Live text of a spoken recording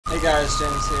Hey guys,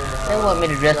 James here. They want me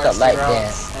to dress up like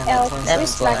that. Alex,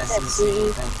 respect that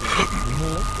CE.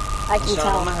 I can Sean, tell.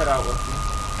 I'm gonna head out with you.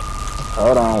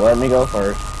 Hold on, let me go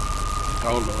first.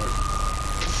 Oh lord.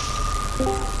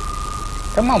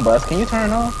 Come on, bus, can you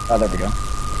turn off? Oh, there we go.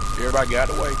 Everybody get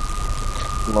out of the way.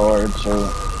 Lord, shoot.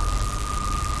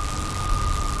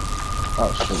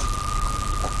 Oh, shoot.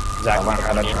 Zach, I learned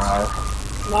how to drive.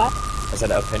 What? I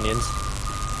said opinions.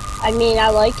 I mean, I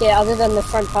like it, other than the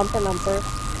front bumper number.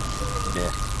 Yeah.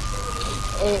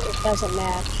 It doesn't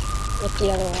match with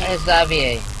the other one. Hey,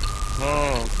 Xavier.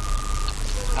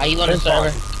 Are you on the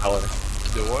server?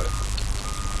 Do what?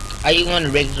 Are you on the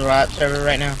Riggs Garage server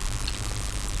right now?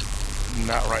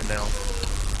 Not right now.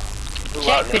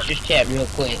 Check pictures chat real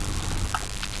quick.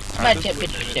 Somebody check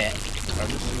pictures chat.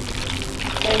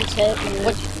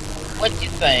 What do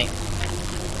you think?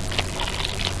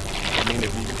 I mean,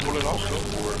 if you can pull it off, go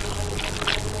for it.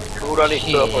 Who do I need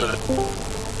to for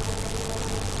the...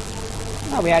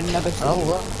 Oh, we had another. Oh,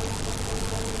 well.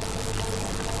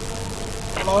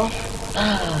 Hello?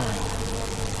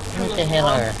 What the hell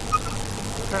are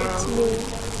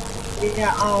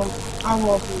Yeah, I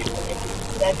won't be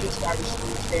that just started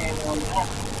school today and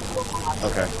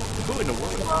Okay. Who in the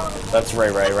world? That's Ray,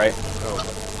 right? Oh.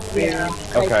 Yeah.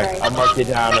 Okay, I'll mark you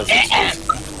down as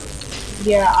excused.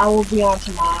 Yeah, I will be on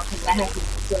tomorrow because I have to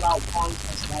fill out forms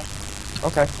and stuff.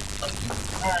 Okay.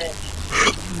 Alright.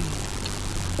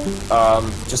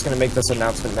 Just gonna make this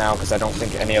announcement now because I don't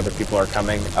think any other people are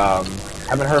coming.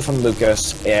 Haven't heard from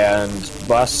Lucas and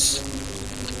Bus.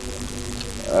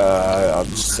 I'll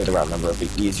just say the route number. It'll be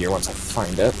easier once I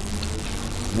find it.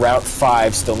 Route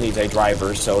 5 still needs a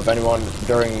driver, so if anyone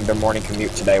during their morning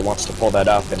commute today wants to pull that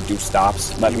up and do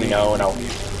stops, let me know and I'll...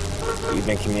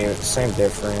 Evening commute, same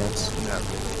difference.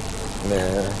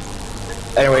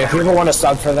 Nah. Anyway, if you ever want to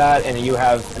sub for that and you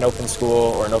have an open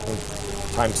school or an open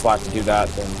time slot to do that,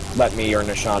 then let me or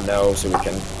Nishan know so we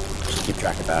can just keep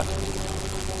track of that.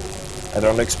 I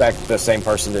don't expect the same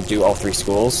person to do all 3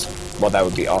 schools. Well, that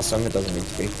would be awesome. It doesn't need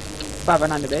to be.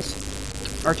 509 to base.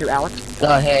 Or to Alex. Go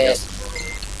ahead. Yes.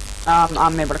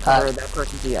 I'm able to cover that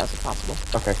person's ES if possible.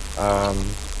 Okay.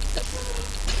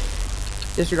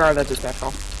 Disregard that dispatch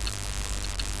call.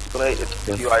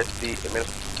 QISD.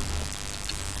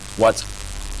 What?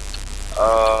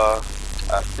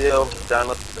 I still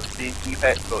download the CP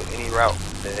pack, so any route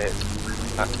that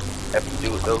I have to do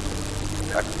with those,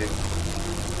 I can do.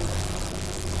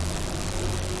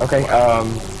 Okay,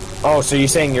 oh, so you're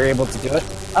saying you're able to do it?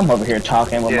 I'm over here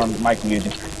talking with my mic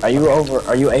muted. Are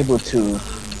you able to...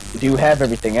 Do you have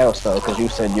everything else, though? Because you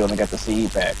said you only got the CE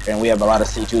pack, and we have a lot of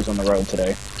C2s on the road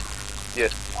today.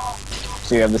 Yes.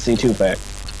 So you have the C2 pack?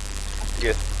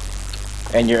 Yes.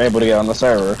 And you're able to get on the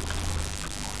server?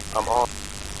 I'm on.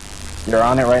 You're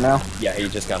on it right now? Yeah, he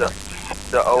just got it.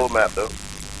 The old map, though.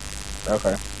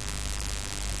 Okay.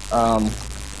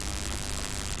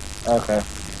 Okay.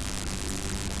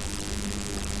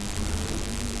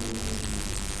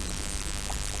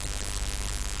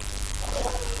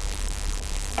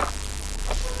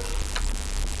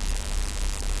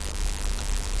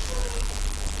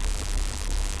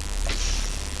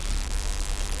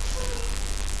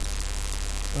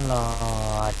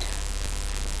 Lord.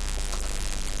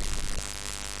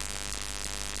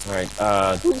 Alright,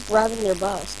 Who's driving your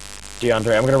bus?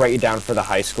 DeAndre, I'm gonna write you down for the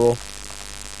high school.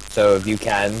 So if you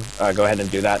can, go ahead and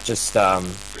do that. Just,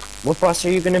 what bus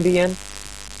are you gonna be in?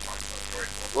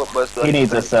 What bus do I He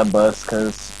needs take? a sub bus,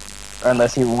 because...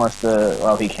 Unless he wants to...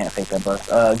 Well, he can't take that bus.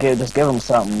 Just give him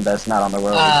something that's not on the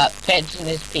road.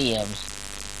 Pensioners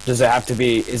PMs. Does it have to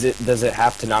be, does it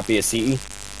have to not be a CE?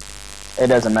 It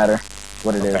doesn't matter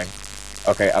what it is.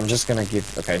 Okay, I'm just gonna give,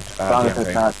 okay. As long as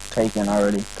it's not taken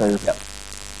already, because... Yep.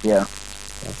 Yeah.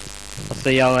 I'll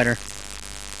see y'all later.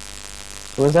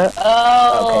 Who is that?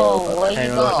 Oh, okay, where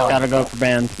you Gotta go for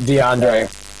band. DeAndre,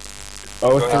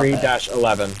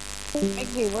 03-11.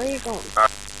 Hey, where are you going?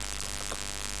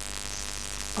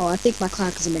 Oh, I think my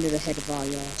clock is a minute ahead of all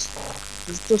y'all. Is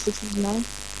it still 69?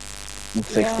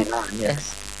 69,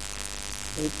 yes.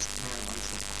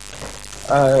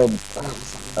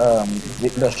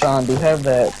 Sean, do you have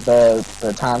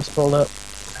the times pulled up?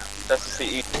 That's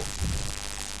the CE.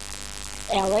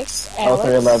 Alex?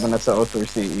 0311, that's the 03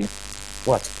 CE.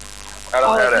 What? I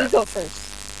don't have that. You go first.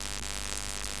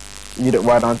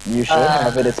 Why don't you should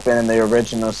have it? It's been in the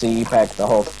original CE pack the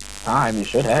whole time. You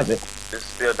should have it. It's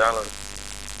still downloaded.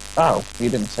 Oh, you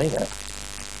didn't say that.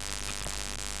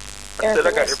 I said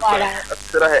I got everything. I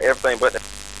said I had everything but that.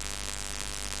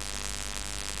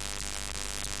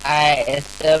 Alright, it's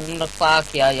 7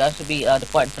 o'clock, y'all. Y'all should be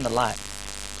departing from the lot.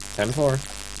 10-4.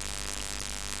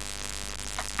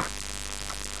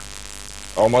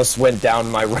 Almost went down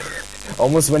my,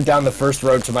 almost went down the first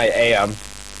road to my AM.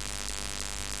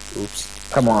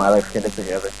 Oops. Come on, Alex, get it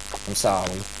together. I'm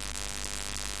sorry.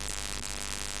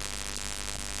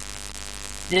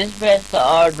 Dispatch to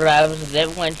all drivers. Is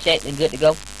everyone checked and good to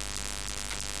go?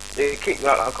 They kick me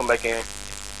out. I'll come back in.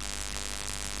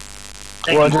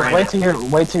 Well, just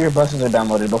wait till your buses are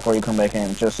downloaded before you come back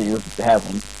in, just so you have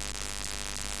them.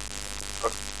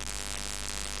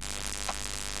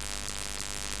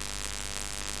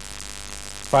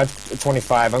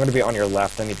 525. I'm gonna be on your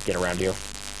left. I need to get around you.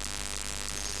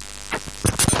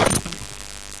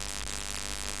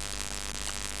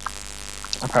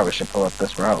 I probably should pull up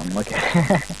this route and look at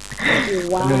it.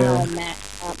 Wow, Matt.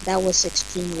 That was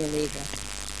extremely illegal.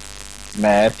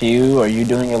 Matthew, are you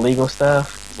doing illegal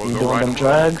stuff? Well, you go doing right them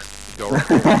ahead. drugs? Go right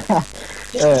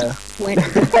Yeah.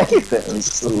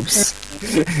 Oops.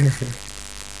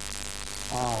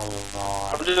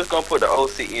 I'm just gonna put the old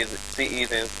CEs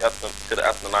in to the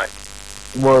after night.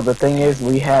 Well, the thing is,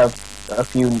 we have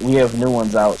new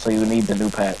ones out, so you need the new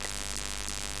pack.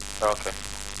 Okay.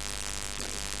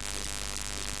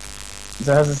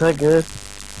 Is that good?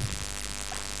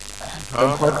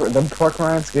 Them pork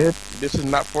rinds good? This is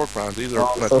not pork rinds. These are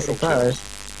I'm so kettle surprised.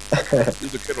 chips.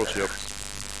 These are kettle chips.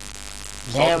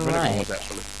 Damn Salt and vinegar right. ones,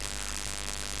 actually.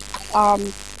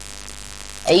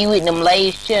 Are you eating them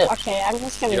Lay's chips? Okay, I'm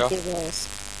just gonna Yeah. do this.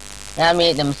 I'm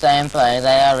eating them same things.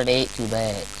 I already ate 2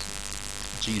 bags.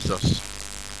 Jesus.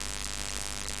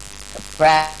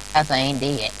 Fries ain't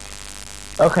dead.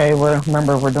 Okay, well,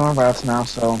 remember, we're doing routes now,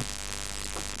 so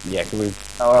Yeah, can we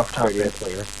off try to topic. get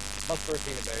clear?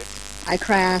 I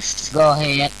crashed. Go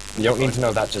ahead. You don't need to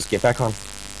know that. Just get back on.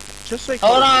 Just say.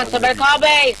 Hold on, somebody call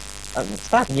base.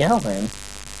 Stop yelling.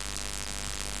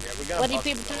 What are you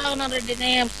people talking under the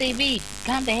damn CB?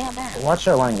 Calm the hell down. Watch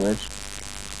your language.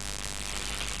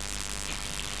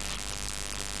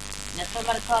 Now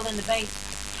somebody call in the base.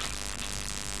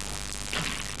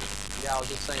 Yeah, I was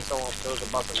just saying someone throws a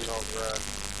bucket in the road.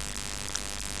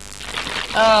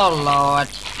 Oh Lord.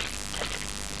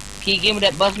 Can you give me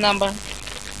that bus number? I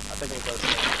think it goes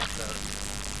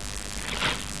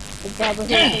The driver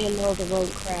here in the middle of the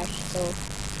road crashed, so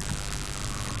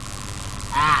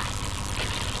Ah.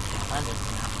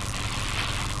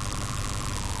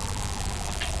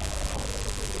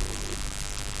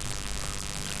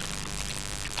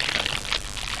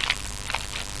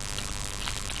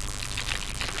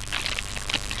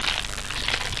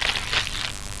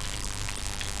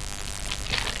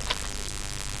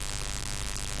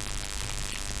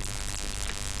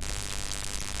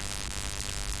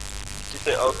 You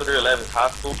said 0311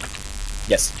 high school?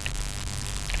 Yes.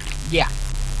 Yeah.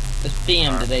 It's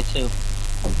PM today too.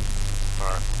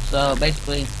 Alright. So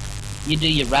basically, you do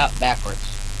your route backwards.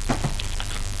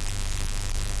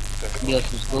 You go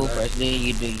to school first, then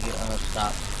you do your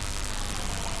stop.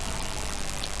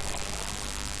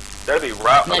 That'd be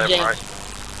route Now, 11, James. right?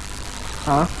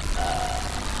 Huh?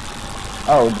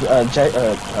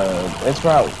 It's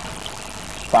route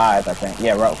 5, I think.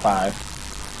 Yeah, route 5.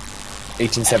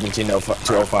 1817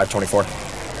 205 24.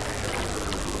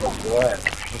 What?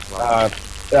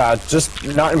 Just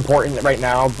not important right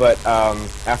now, but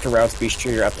after routes, be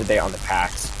sure you're up to date on the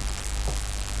packs.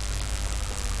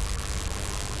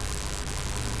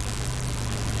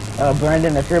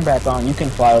 Brandon, if you're back on, you can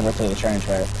fly over to the train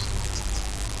tracks.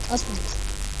 That's fine.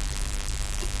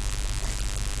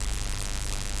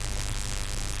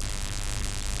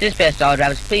 Dispatch to all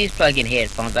drivers, please plug in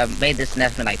headphones. I've made this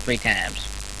announcement like 3 times.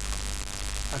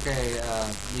 Okay,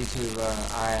 YouTube,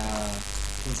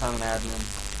 since I'm an admin,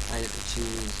 I get to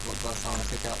choose what bus I want to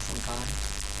pick out sometimes.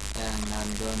 And I'm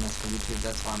doing this for YouTube,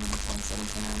 that's why I'm in this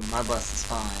 117. And my bus is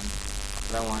fine.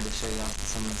 But I wanted to show you off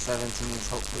some of the 17s,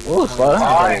 hopefully. Ooh, slow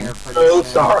down. Oh,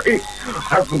 sorry.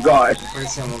 I forgot. Pretty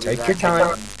soon we'll be Take back your time.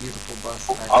 with a beautiful bus.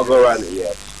 Back I'll here. go around it,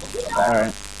 yeah.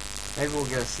 Alright. Maybe we'll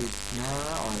get a seat. No,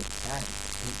 not like that.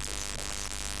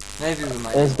 Maybe we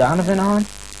might. Is Donovan on?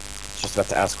 Just about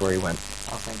to ask where he went.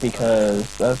 I'll think about it.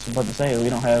 Because that's what to say. We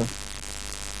don't have.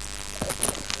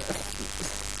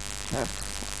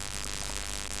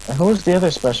 Who's the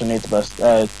other special needs bus?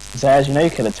 Zaz, you know you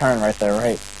could have turned right there,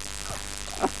 right?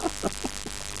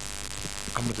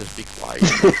 I'm gonna just be quiet.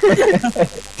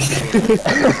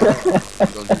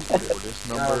 I'm gonna just for this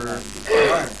number.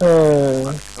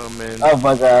 Come in. Oh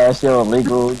my gosh, you're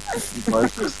illegal.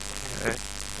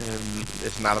 And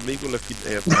it's not illegal if you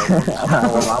if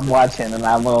Well, I'm watching and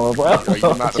I'm all well.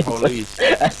 you're not the police.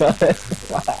 That's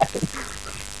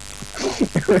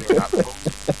You're not the police.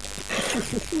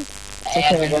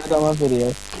 Okay, I got it on my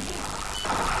video.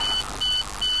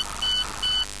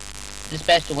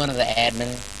 Dispatch to one of the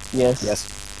admins. Yes. Yes.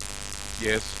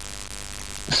 Yes.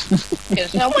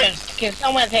 Can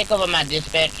someone take over my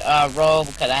dispatch role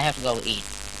because I have to go eat?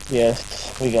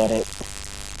 Yes, we got it.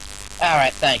 All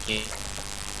right, thank you.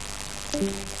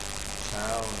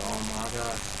 Child, oh my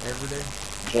gosh. Every day?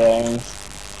 James.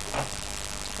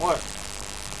 What?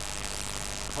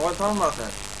 I wasn't talking about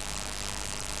that.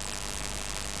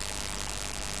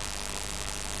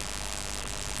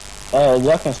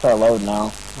 Y'all can start loading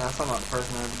now. No, I'm talking about the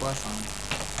person that had the bus on.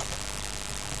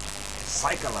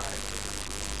 Psycholize.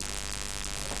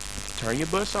 Turn your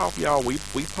bus off, y'all. We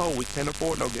poor. We can't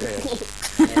afford no gas.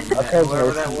 And Okay,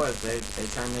 whoever so- that was, they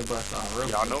turned their bus off. Real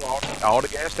Y'all quick. know all the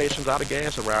gas stations out of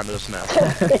gas around us now.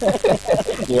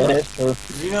 Yeah, that's true.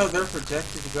 Did you know they're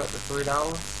projected to go up to $3?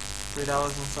 $3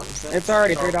 and something cents? It's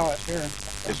already $3 here.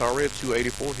 It's already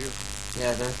 $2.84 here.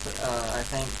 Yeah, there's. I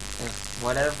think if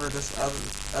whatever this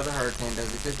other hurricane does,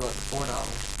 it could go up to $4.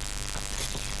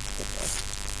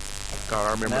 God,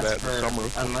 I remember That's that in the for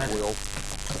summer of unleaded. 2012.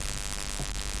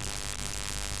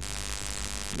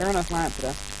 They're on a slant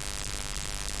today.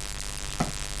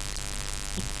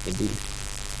 Indeed.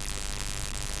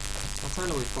 What time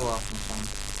do we pull off from time?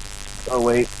 Oh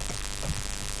wait.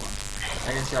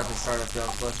 I guess y'all can start up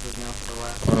y'all's buses now for the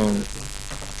last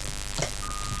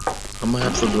I'm gonna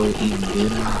have to go eat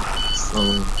dinner, so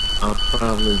I'll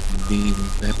probably be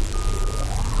back.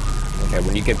 Okay,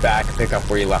 when you get back, pick up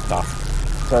where you left off.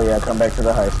 So yeah, come back to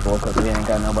the high school because we ain't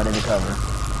got nobody to cover.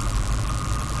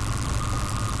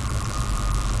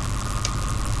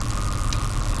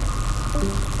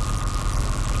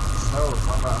 So,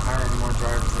 talk about hiring more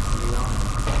drivers that can be on.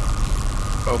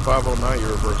 Oh, 509,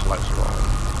 your reverse lights are on.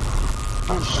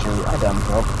 Oh shoot, I done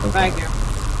broke this. Thank you.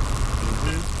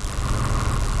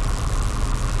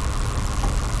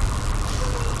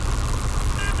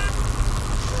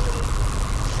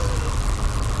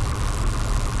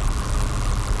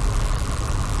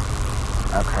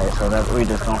 Okay, so that we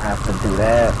just gonna have to do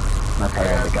that. Okay,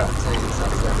 there we go.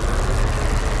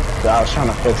 So I was trying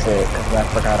to fix it because I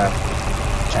forgot I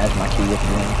changed my key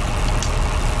again.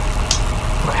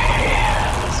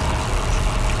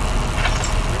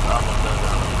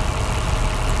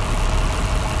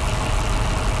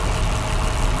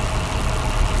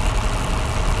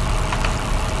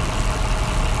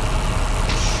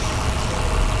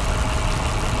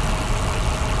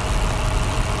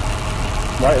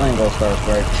 Right lane goes first,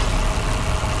 right?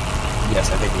 Yes,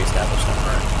 I think we established that.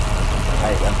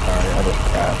 Hey, I'm sorry, I just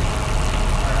forgot.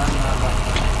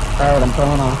 Alright, I'm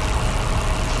pulling off.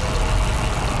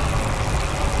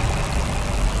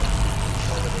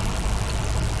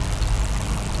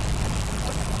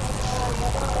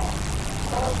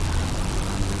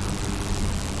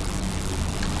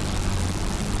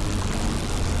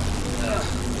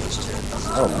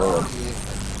 Oh lord.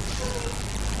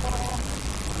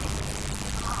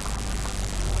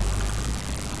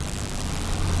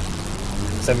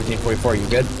 $17.44, you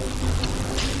good?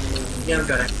 Yeah, I'm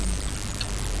good.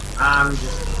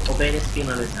 Just obey the speed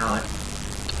limit now.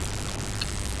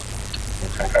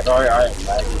 Okay. Sorry, I am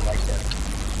lagging like that.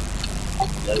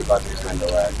 Everybody's kind of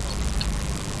lag.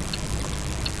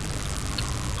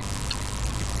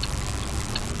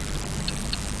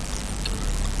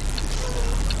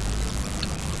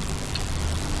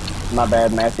 My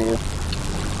bad, Matthew.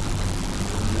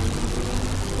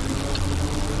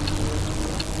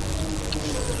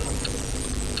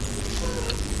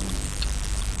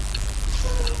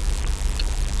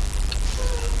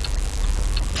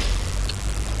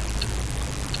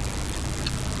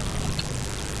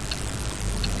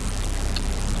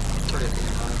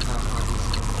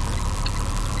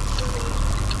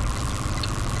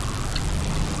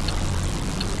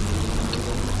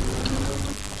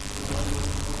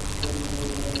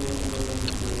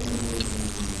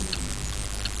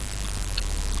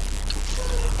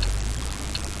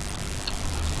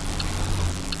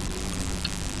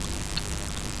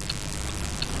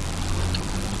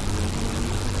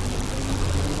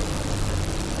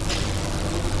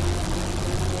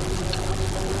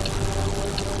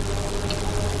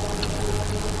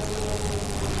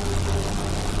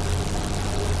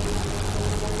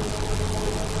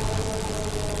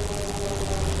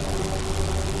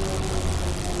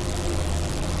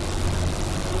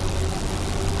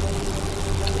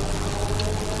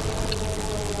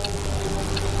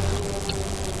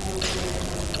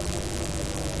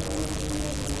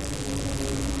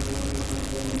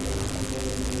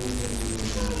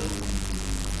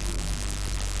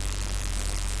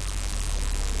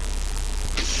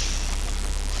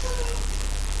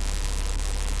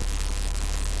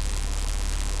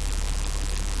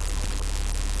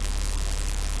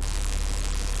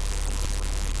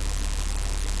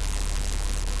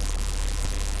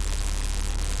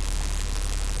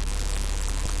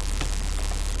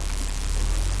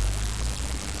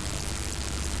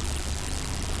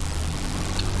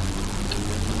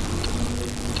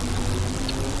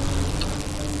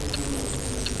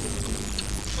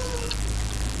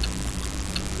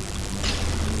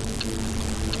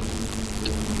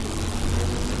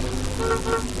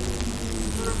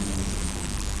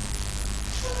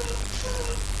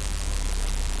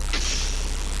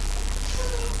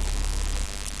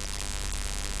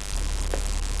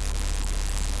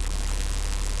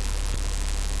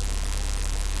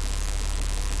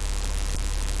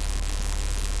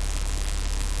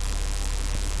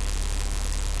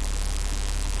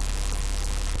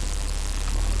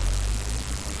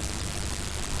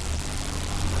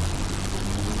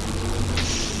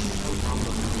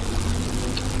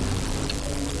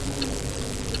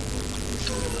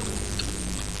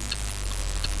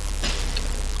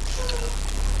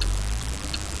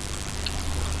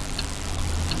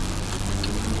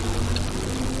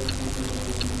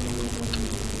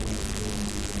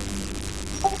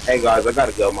 Hey guys, I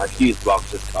gotta go. My fuse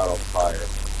box just caught on fire.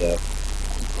 So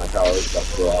my power's about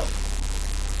to go out.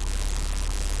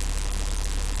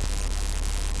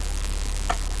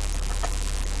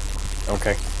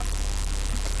 Okay.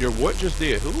 Your what just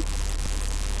did? Who?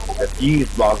 The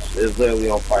fuse box is literally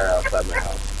on fire outside my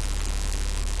house.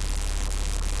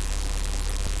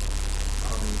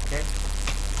 Okay.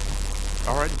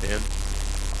 Alright then.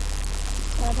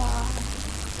 Bye-bye.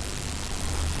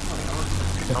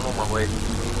 I'm on my way.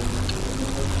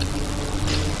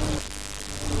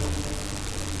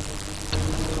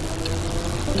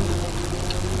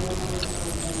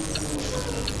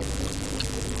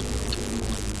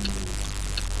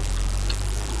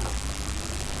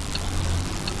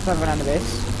 Someone on the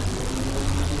base.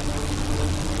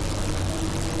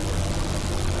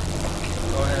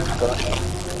 Go ahead.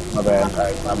 My bad.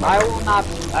 I will not.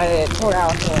 I tore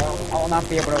out, so I will not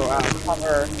be able to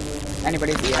cover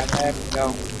anybody's EF. I have to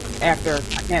go after.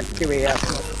 I can't do EF,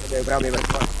 but I'll be able to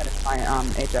finish my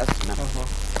HS now.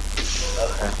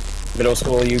 Okay. Middle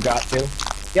school you got to?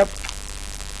 Yep.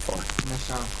 Nice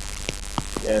job.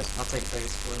 Yes. I'll take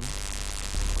base for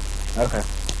you. Okay.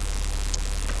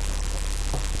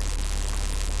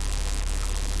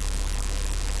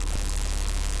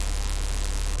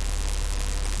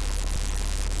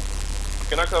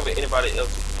 Can I cover anybody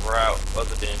else's route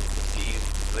other than the C's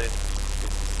list?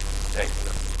 Thank you.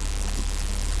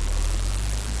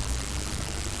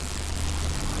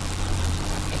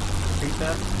 Repeat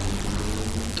that.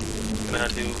 Can I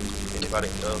do anybody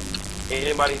else?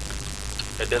 Anybody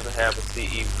that doesn't have a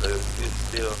CE because it's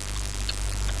still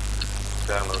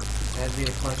downloaded. That'd be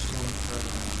a question for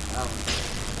Alex.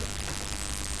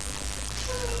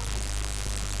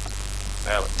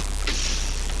 Alex.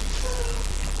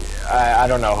 I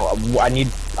don't know. I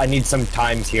need some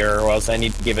times here, or else I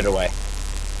need to give it away.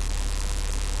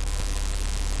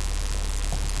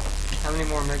 How many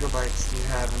more megabytes do you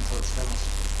have until it's finished?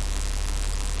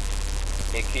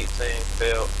 It keeps saying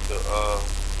failed. The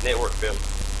network failed.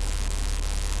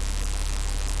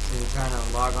 So you're trying to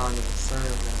log on to the server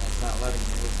and it's not letting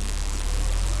you.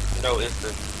 No, it's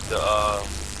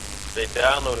they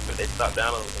downloaded, but they stopped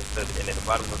downloading. And at the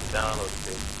bottom of the download, it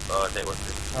says network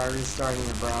failed. Try restarting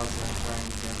your browser and trying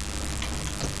again.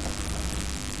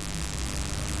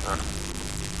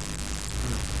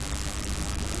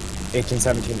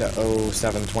 1817 to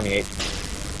 0728.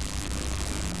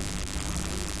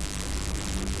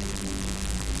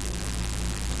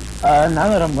 Now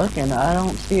that I'm looking, I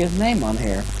don't see his name on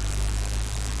here.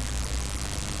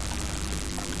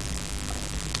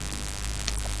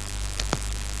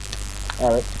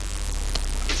 Alright.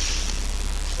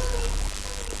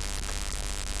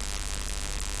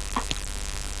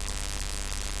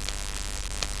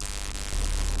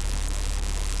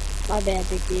 My bad,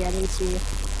 Big D. I didn't see you.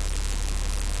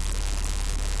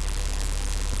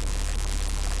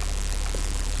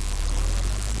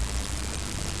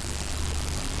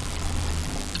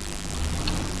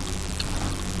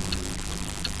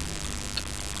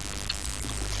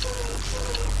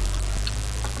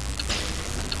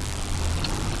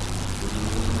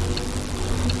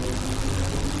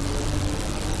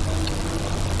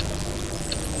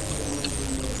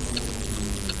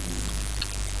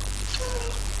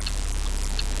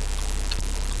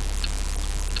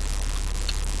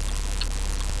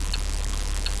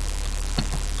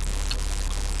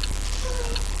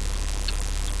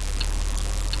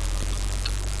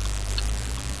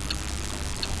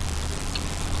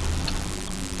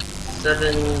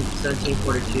 Seven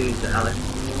 1742 to Alex.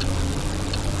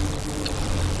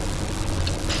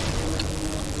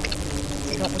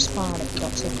 They don't respond if you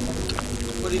don't take them.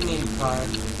 What do you mean,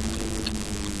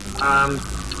 5? I'm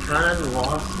kind of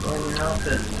lost right now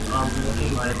because I'm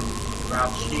looking at my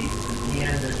route sheet.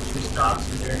 Yeah, there's 2 stops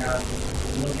in there now.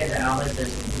 Looking at Alex,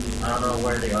 I don't know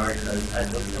where they are because I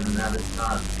looked at them now. It's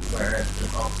not where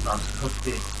all stops supposed to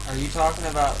be. Are you talking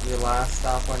about your last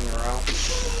stop on your route?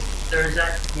 There's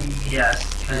actually, yes.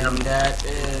 And that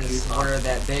is where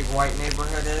that big white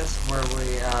neighborhood is, where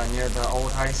we, near the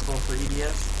old high school for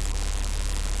EDS.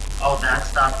 Oh, that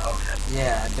stop? Okay.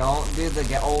 Yeah, don't do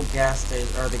the old gas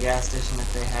station, or the gas station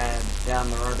that they had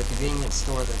down the road, the convenience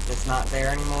store that's not there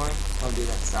anymore. Don't do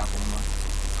that stop anymore.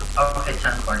 Okay,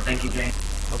 10-4. Thank you, Jane.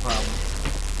 No problem.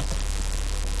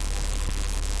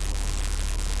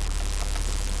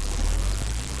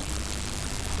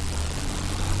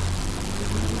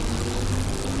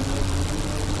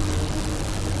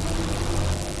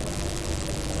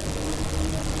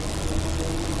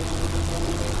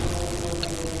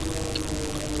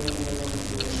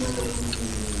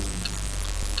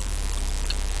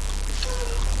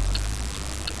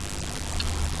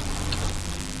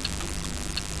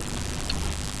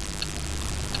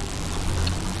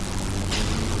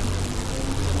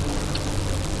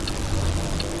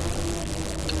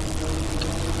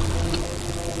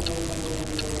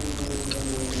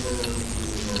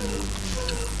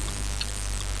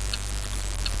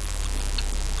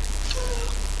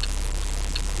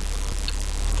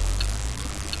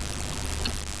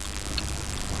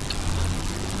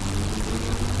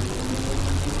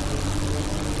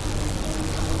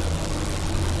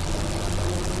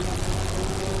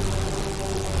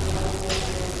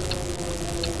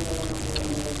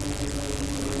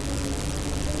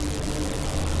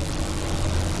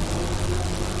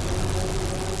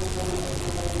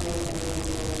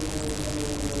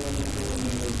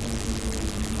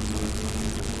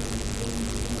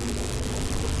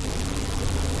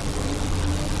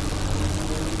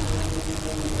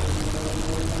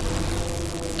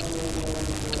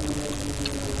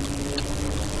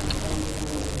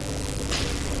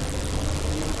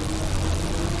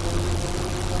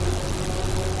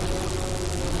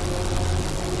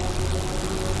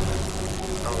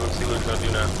 we gonna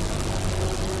do now?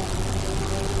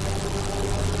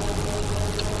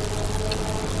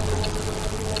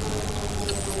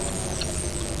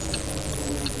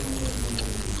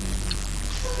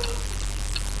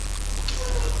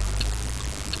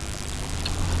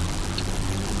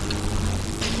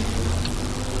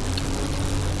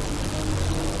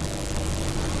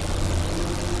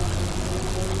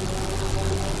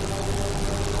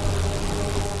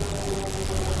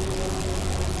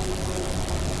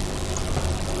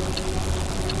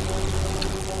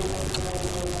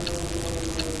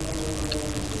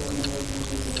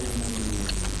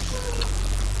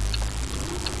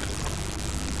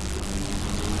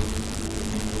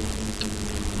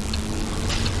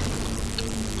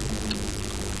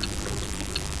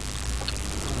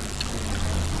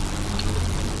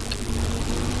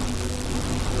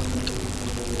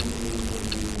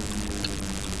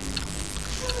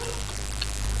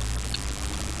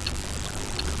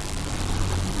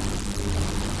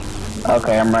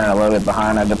 Okay, I'm running a little bit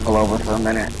behind. I had to pull over for a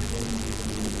minute.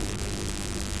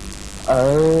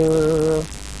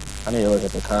 I need to look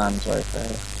at the times right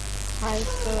there. Time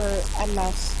for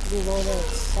MS. We rolled at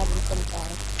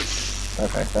 7:25.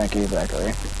 Okay, thank you,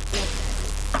 Zachary.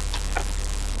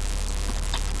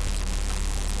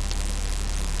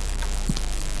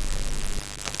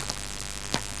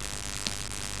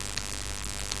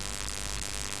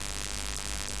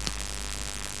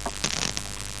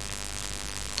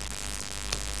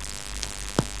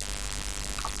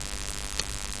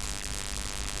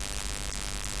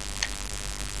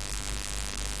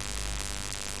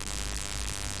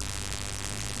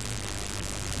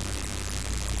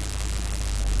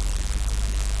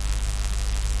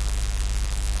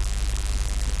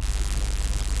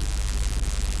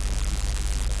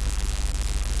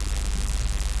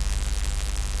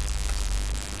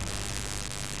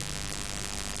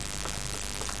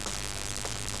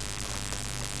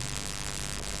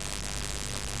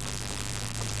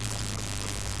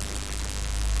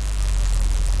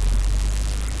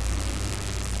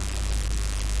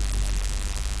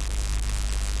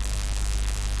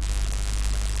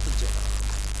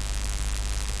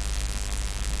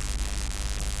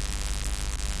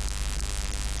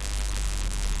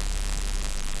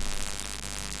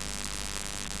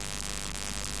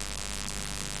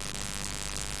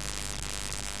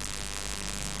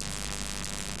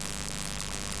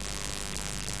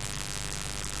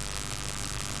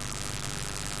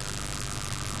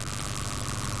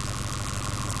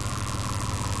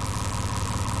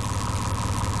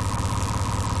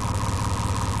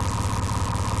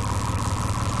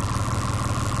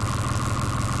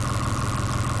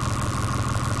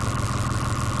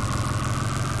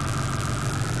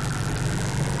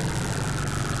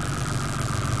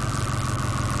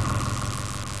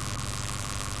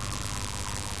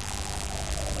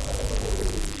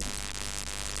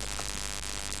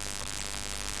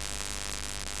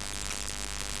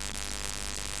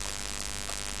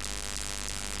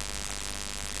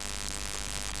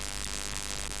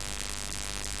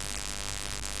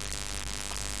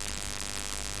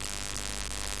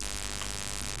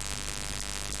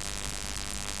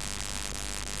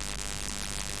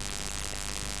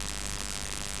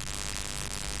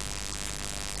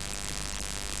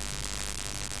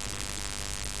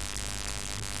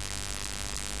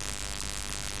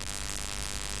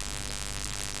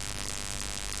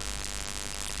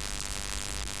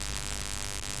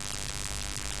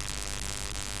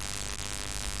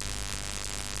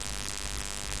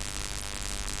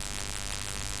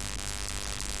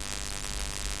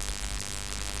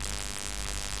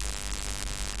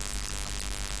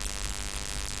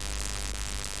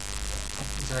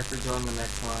 Zachary, join the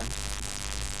next line.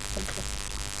 Okay.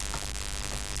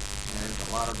 Yeah, there's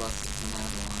a lot of buses in that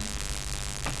line.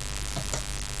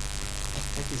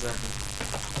 Thank you, Zachary.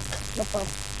 No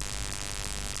problem.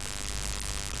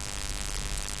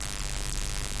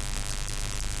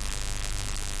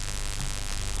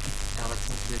 Alex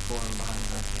and 3-4 and behind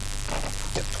Zachary.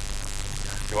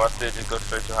 You want to just go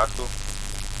straight to high school?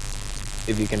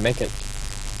 If you can make it.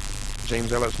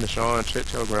 James Ellis, Nishan, check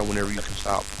Telegram whenever you can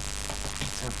stop.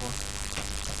 10-4.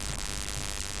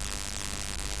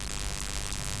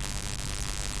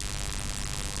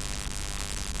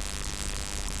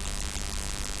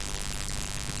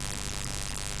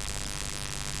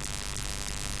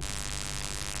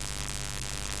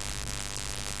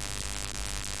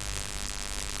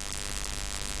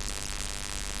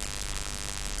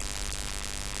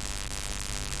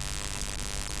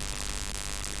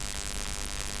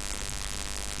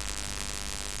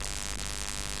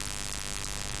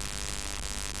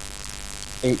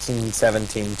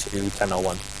 $18.17 to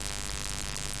 10:01.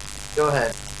 Go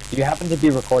ahead. Do you happen to be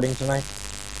recording tonight?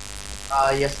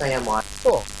 Yes, I am live.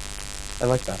 Cool. I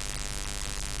like that.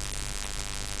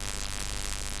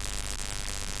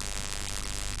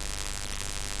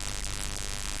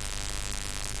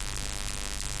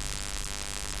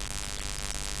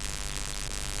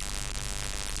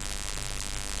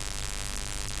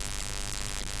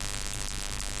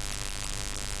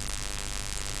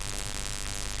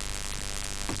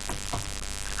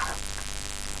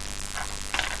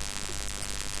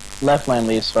 Left lane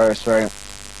leaves first, right?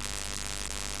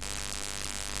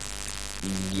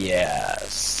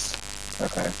 Yes.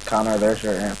 Okay. Connor, there's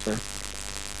your answer.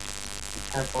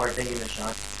 10-4, taking the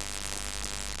shot.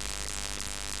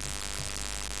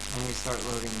 And we start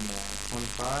loading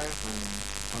 25 or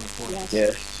 24? Yes.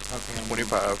 Yes. Okay. and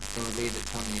 25. So we leave at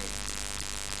 28.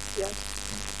 Yes.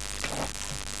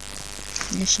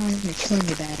 You're showing me killing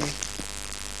your battery.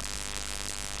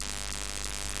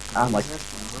 I'm like,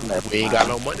 We ain't got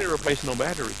no money to replace no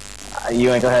battery.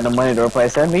 you ain't gonna have no money to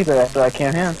replace that either after I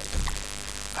can't hand.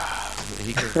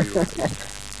 He can be replaced.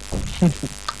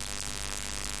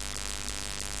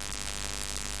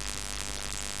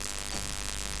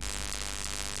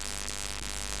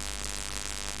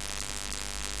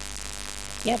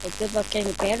 Yeah, but good luck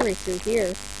getting a battery through here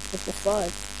with the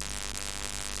flood.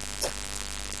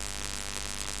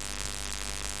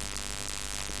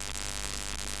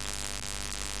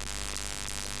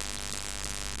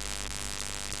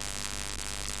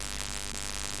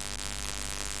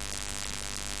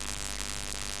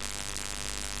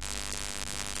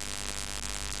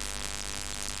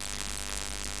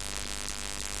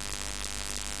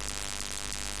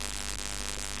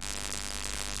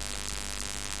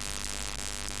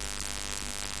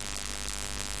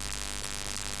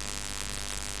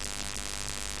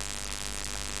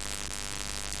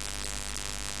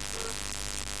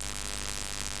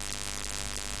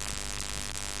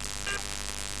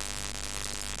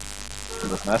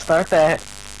 Let's not start that.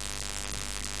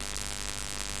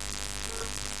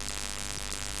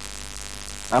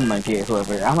 I'm gonna get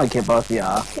whoever. I'm gonna get both of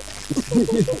y'all.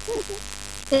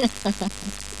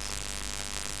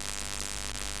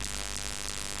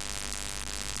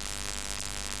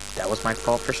 That was my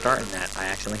fault for starting that. I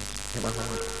actually hit my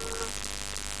horn.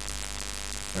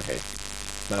 Okay.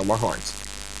 No more horns.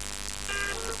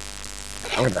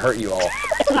 I'm gonna hurt you all.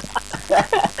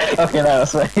 Okay, that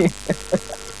was funny.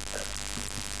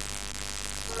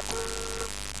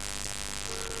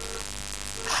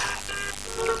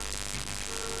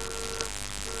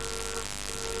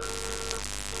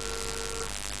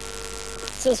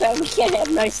 So sorry, we can't have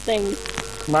nice things.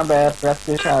 My bad. That's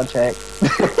the sound check.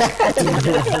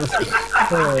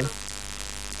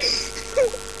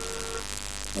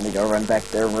 Let me go run back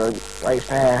there right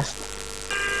fast.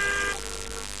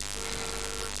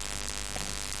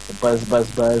 Buzz, buzz,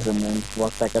 buzz, and then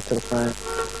walk back up to the front.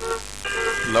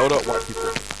 Load up, white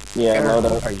people. Yeah, Aaron, load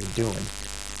up. what are you doing?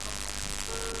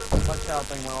 My child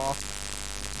thing went off.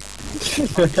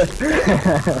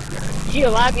 Gee, a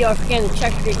lot of you are forgetting to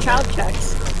check your child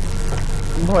checks.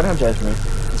 Boy, don't judge me.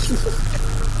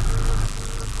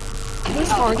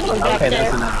 Who's horn going back Okay, there?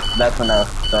 that's enough. That's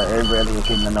enough. So everybody is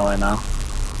getting annoying now.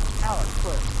 Alex,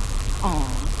 quit.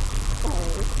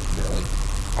 Really?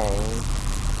 Oh.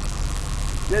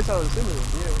 This I was assuming it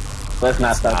was you. Let's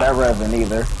not start that revving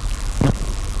either.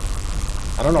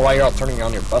 I don't know why you're all turning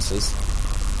on your buses.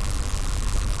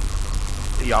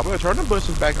 Y'all better turn the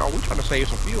buses back on. We're trying to save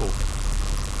some fuel.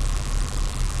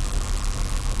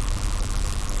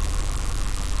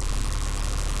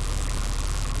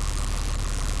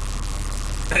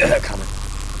 Coming.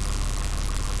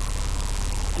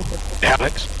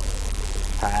 Alex.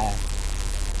 Hi.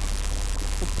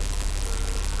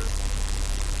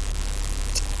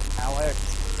 Alex,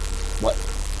 What?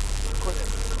 quit it.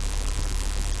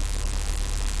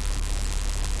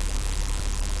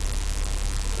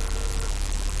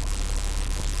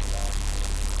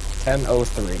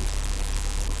 $10:03.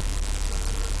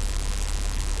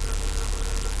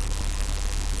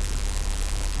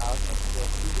 Alex, let's go.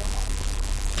 Keep going.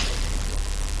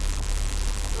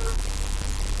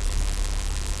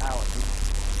 Alex,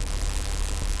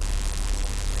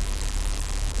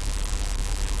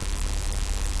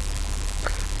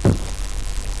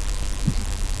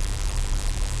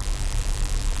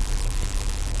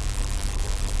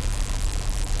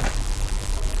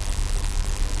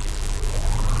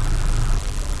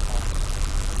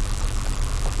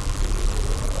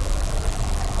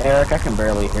 Eric, I can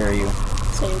barely hear you.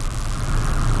 Same.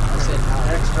 I said,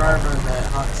 next driver that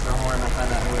honks the horn, I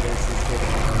find out who it is, he's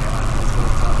getting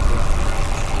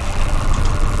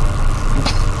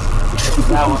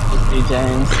That was me,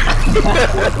 James.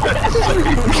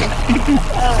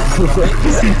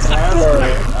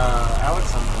 Alex,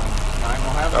 I ain't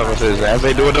gonna have I was gonna say, Zaz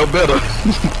ain't doing no better.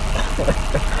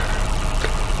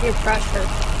 Peer pressure.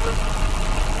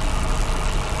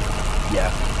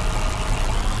 Yeah.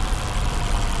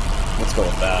 Let's go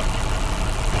with that.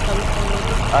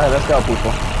 Alright, let's go,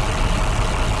 people.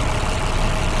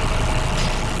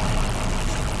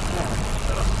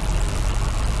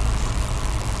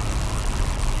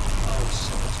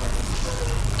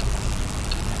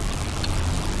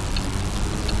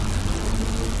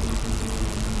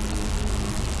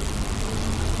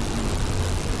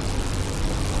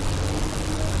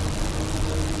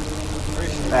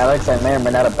 Alex, I may or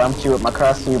may not have bumped you with my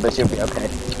cross to you, but you'll be okay.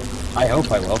 I hope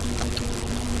I will.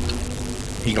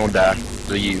 He gonna die.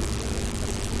 To you.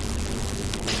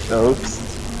 Oops.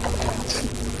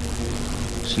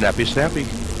 Snappy, snappy.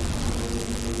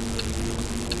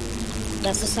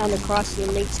 That's the sound of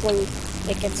crossing makes when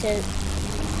it gets hit.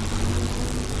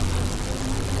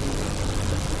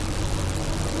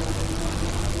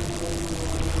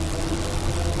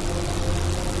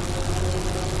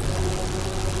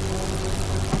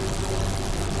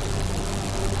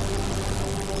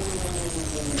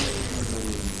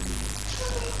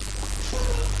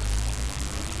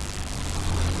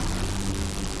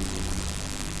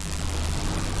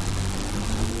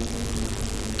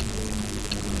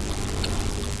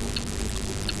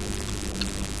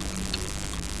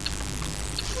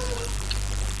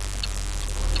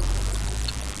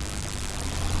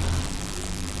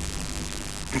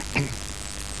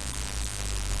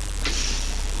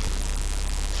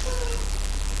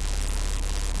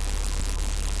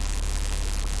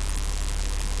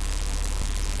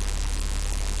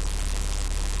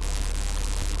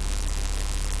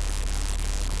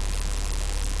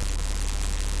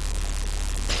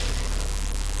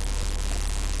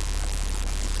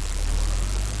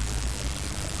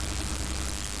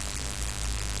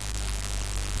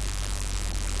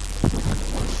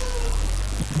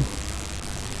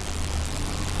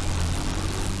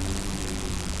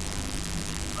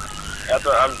 After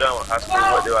I'm done with high school,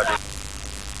 what do I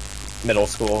do? Middle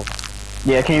school.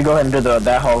 Yeah, can you go ahead and do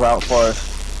that whole route for us?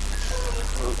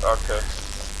 Okay.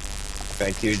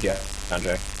 Thank you, yeah,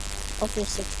 Andre. Okay,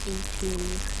 16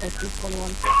 to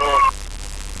 21.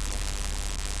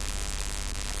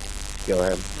 Go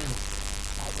ahead.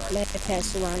 Let it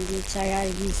pass around you, so I gotta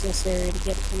use this area to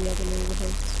get to the other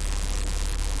neighborhoods.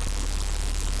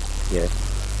 Yeah.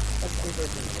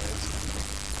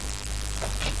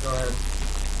 Go ahead.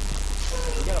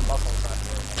 We got a buff on top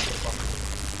there.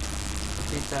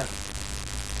 Repeat that.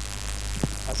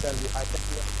 I think we have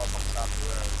a buff on top of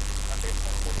the road. I think it's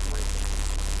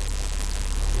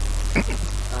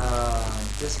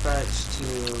Dispatch to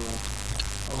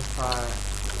 05,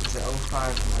 is it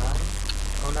 059?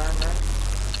 09, right?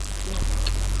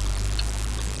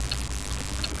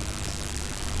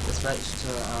 Dispatch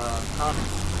to, Connor.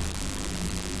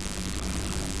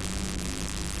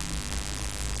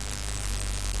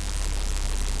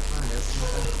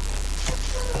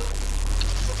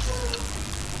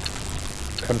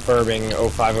 Confirming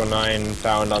 0509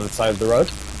 found on the side of the road.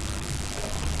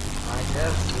 I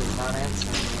guess he's not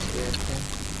answering.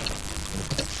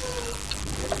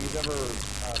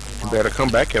 You better come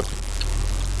back up.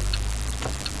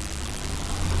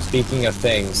 Speaking of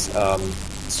things,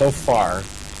 so far,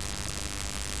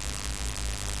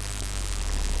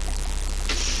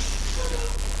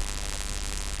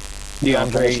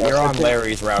 DeAndre, you're on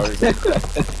Larry's route.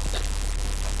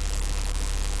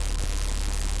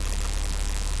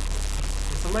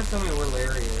 Somebody tell me where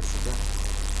Larry is again.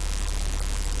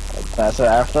 That's an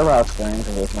after routes thing,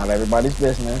 because it's not everybody's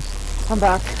business. I'm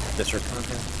back. District.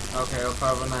 Okay,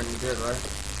 0509, you did, right?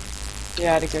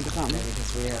 Yeah, I had to go to something. Yeah,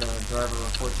 because we had a driver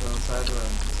report you on the side of the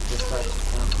road. Dispatch is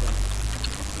down there.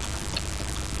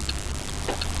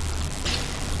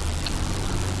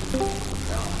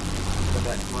 Put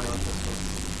that corner with this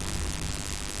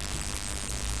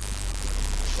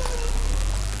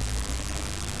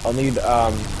one. I'll need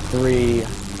 3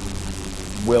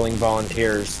 willing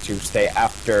volunteers to stay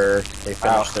after they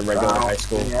finish the regular high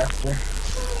school. I'll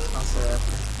say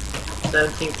after.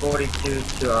 1742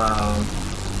 to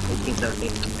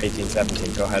 1817.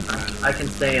 1817, go ahead. I can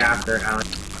stay after Alex.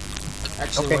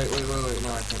 Actually, Okay. wait, no,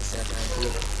 I can't stay after. I have to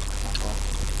leave.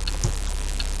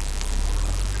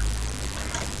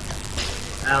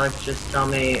 Alex, just tell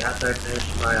me after I finish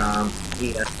my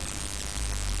ES.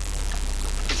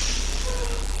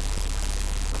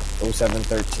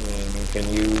 0713, can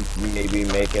you maybe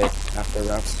make it after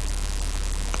routes?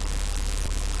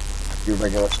 your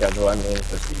regular schedule. I mean,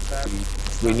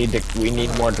 'cause we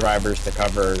need more drivers to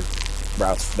cover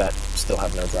routes that still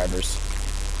have no drivers.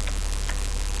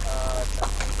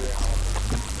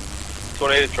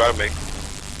 28 to try to make.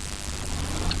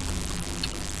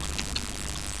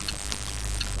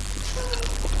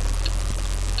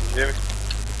 You hear me?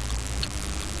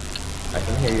 I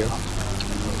can hear you.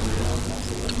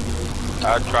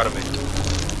 I'll try to make it.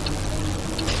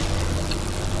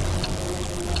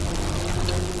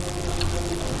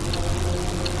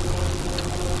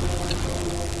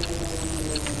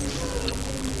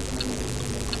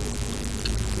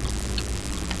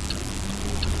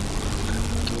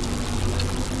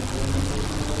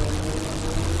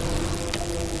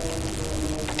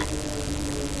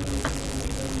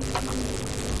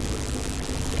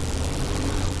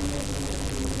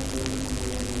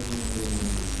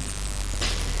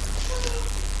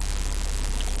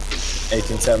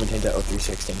 (1817) to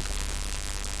 0316.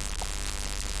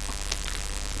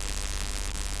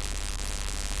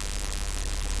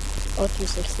 Oh,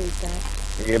 316 back.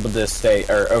 Are you able to stay,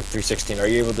 or 0316? Are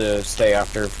you able to stay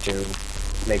after to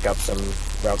make up some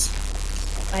routes?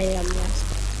 I am, yes.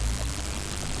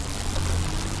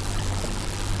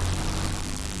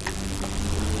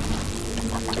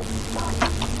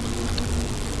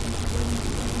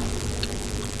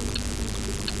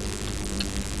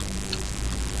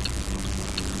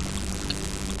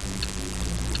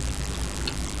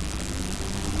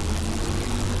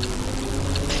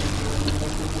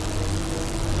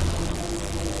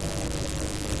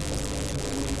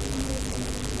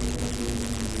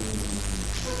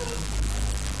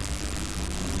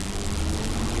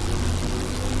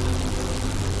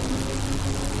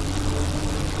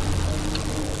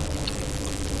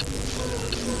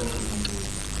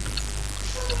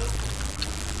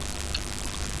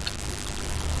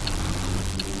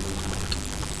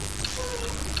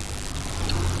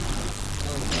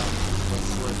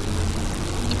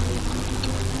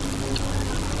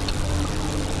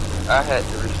 I had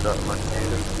to restart my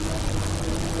computer.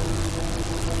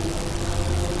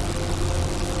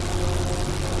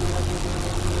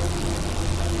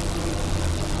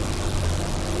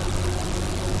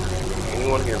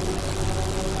 Anyone hear me?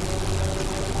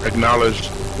 Acknowledged.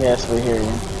 Yes, we hear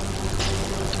you.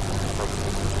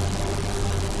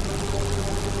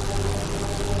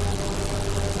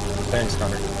 Thanks,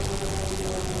 Connor.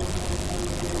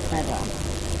 I know.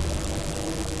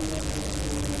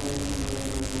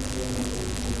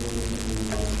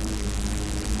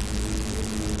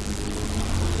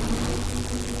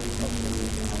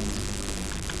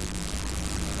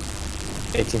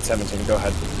 (1817), go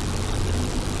ahead.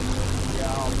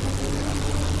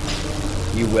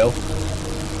 You will?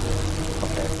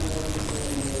 Okay.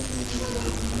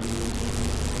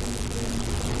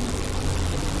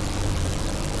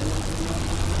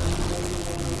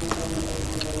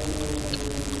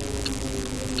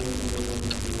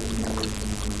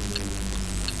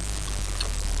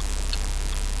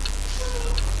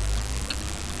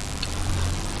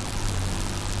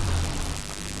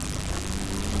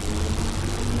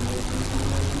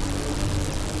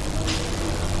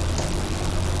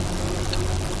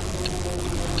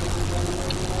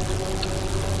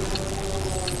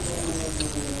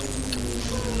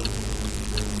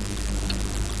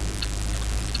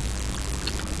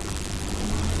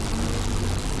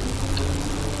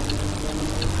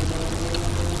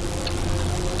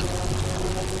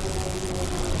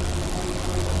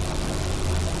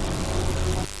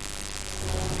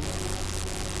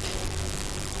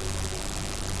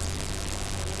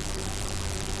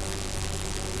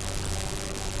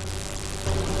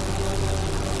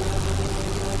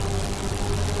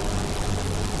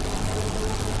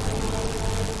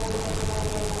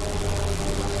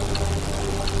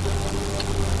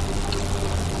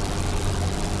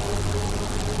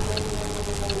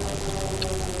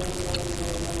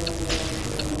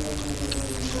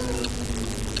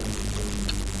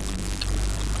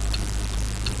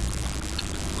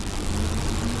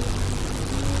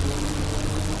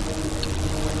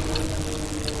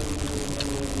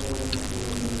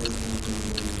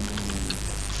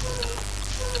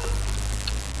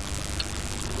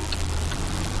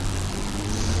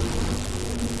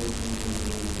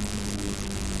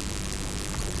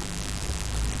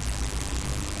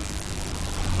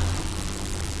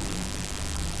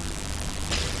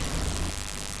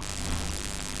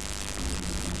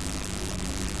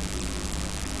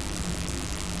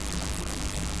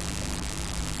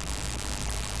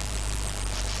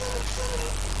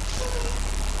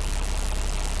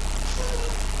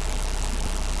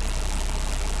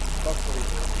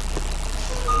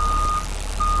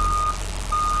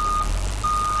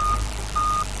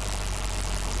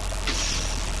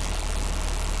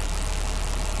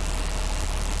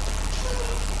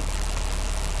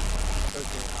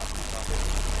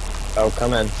 Oh,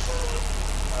 come in.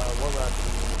 What route do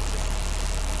you need?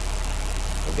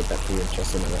 I'll get that for you in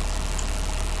just a minute.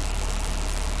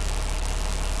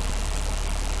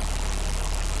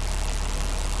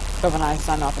 Have a nice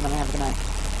sign off and then have a good night.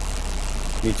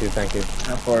 You too, thank you.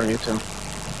 For you too. No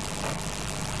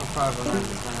problem, I'm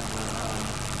just gonna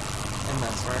have a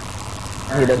MS, right?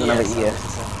 He doesn't have an ES. ES.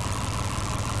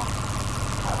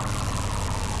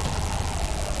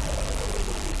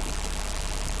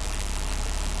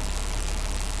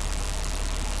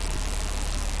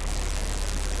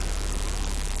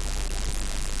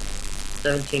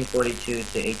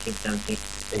 $17.42 to $18.17.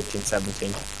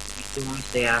 1817. You want to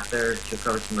stay after to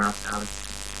cover some routes out.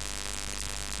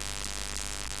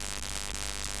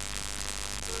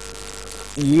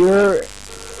 You're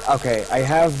okay. I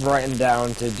have written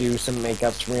down to do some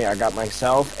makeups for me. I got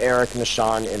myself, Eric,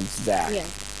 Nishan, and Zach. Yeah.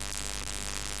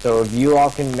 So if you all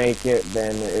can make it,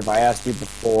 then if I asked you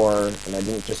before and I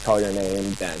didn't just call your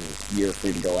name, then you're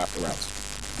free to go after routes.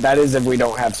 That is if we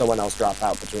don't have someone else drop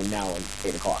out between now and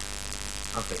 8 o'clock.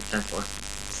 Okay, 10-4.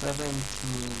 1707 to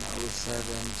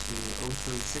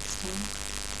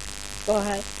 0316. Go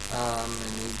ahead. I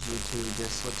need you to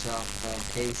just switch out the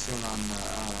casing on the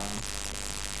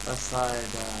left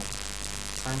side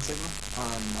turn signal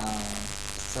on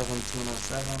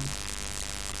 1707.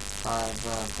 I've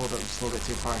pulled up just a little bit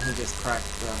too far and he just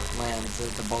cracked the lens.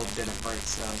 The bulb didn't break,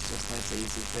 so it's an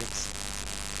easy fix.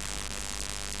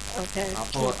 Okay.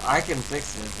 I can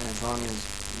fix it as long as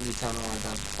you tell me where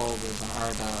the bulb is or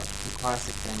the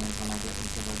plastic thing is when I get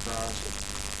into the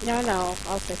garage. No,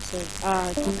 I'll fix it.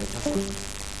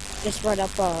 Just write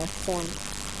up a form.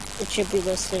 It should be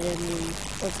listed in the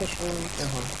official links.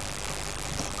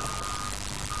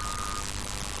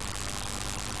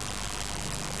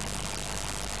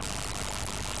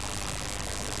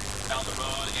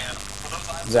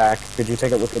 Zach, could you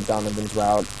take a look at Donovan's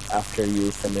route after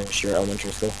you finish your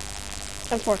elementary school?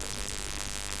 10-4.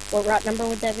 What route number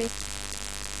would that be?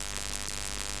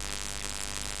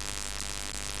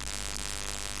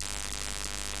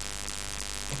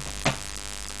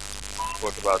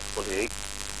 What about 28?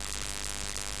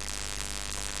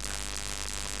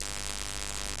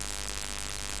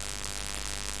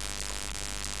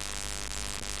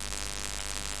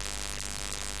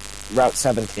 Route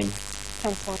 17.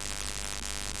 10-4.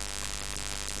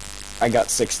 I got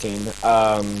 16.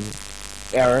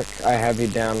 Eric, I have you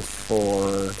down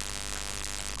for...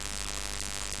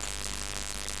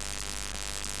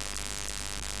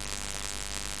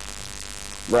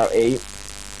 Route 8.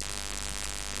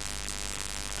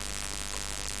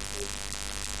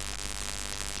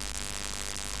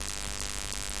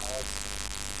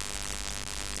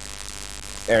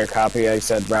 Eric, copy. I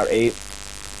said Route 8.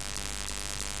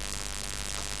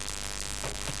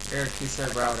 Eric, you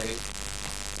said Route 8.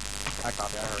 I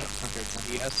copy, I heard. Okay, so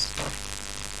Yes.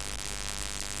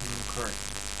 correct.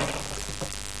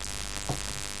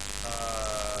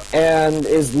 And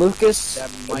is Lucas...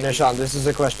 That might Nishan, this is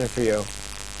a question for you.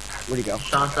 Where'd he go?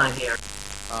 Sean's not here.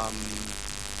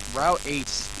 Route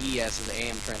 8's ES is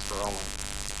AM transfer only.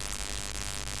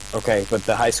 Okay, but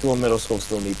the high school and middle school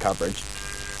still need coverage.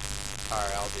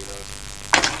 Alright, I'll do those.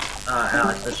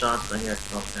 Alex, the Sean's not here.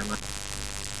 Oh, never mind.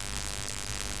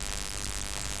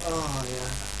 Oh,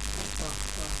 yeah.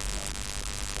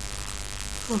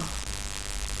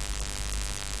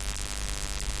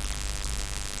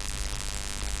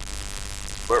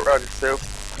 What route itself?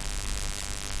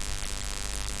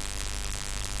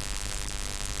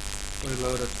 We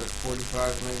load up at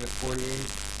 45, maybe at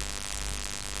 48.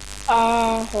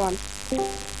 Hold on.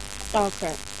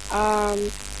 Okay.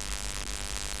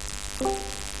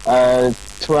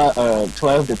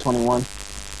 12 to 21.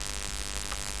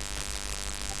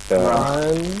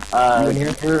 You in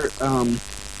here?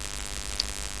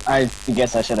 I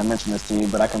guess I should have mentioned this to you,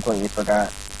 but I completely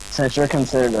forgot. Since you're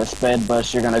considered a sped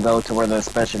bus, you're going to go to where the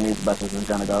special needs buses is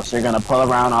going to go. So you're going to pull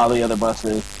around all the other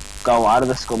buses, go out of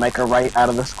the school, make a right out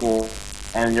of the school,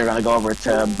 and you're going to go over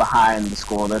to behind the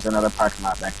school. There's another parking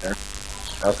lot back there.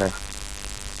 Okay.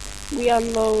 We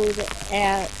unload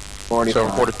at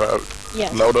 7:45.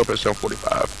 Yes. Load up at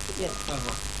 7:45. Yes.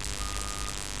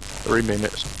 3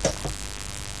 minutes.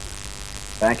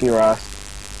 Thank you, Ross.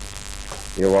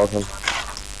 You're welcome.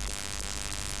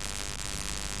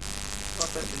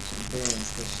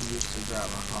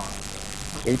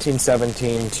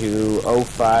 1817 to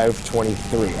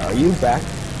 0523. Are you back?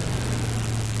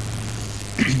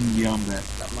 Yeah, I'm back.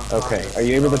 Okay. Are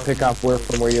you able to pick up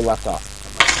from where you left off?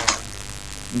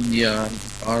 Yeah,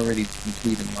 I already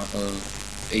completed my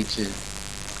HS.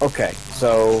 Okay.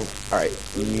 So, all right.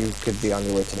 You could be on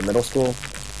your way to the middle school.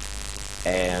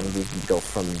 and we can go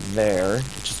from there.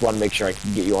 Just want to make sure I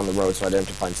can get you on the road so I don't have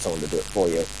to find someone to do it for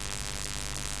you.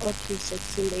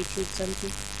 1416, 1817.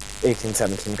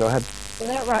 1817, go ahead. For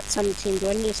that Route 17, do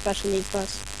I need a special needs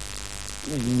bus?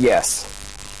 Yes.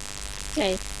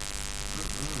 Okay.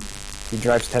 He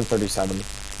drives 1037.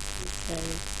 Okay.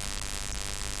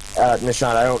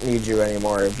 Nishan, I don't need you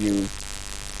anymore if you...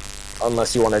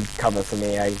 Unless you want to cover for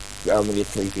me, I only need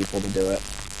 3 people to do it.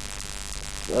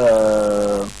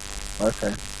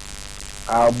 Okay.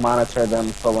 I'll monitor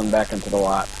them pulling back into the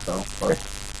lot, so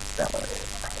that way.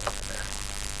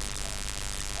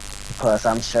 Plus,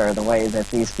 I'm sure the way that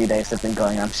these few days have been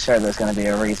going, I'm sure there's going to be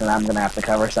a reason I'm going to have to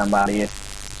cover somebody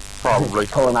Probably.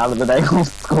 pulling out of the day from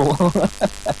school.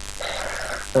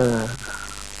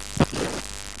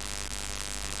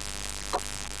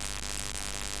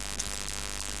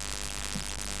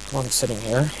 I'm sitting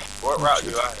here. What route do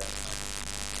I have?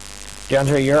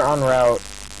 DeAndre, you're on route...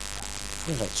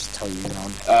 What did I just tell you you're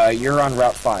on? You're on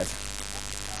route 5.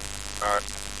 Alright.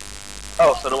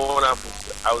 Oh, so the one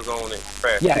I was on it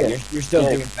crashed. Yeah, you're still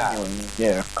doing that.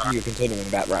 Yeah. You're continuing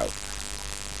that route.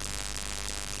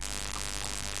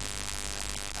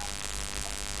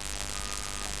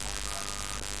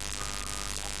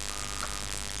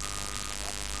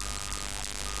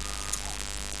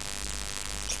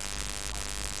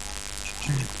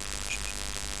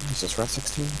 Is this route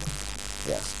 16?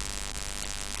 Yes.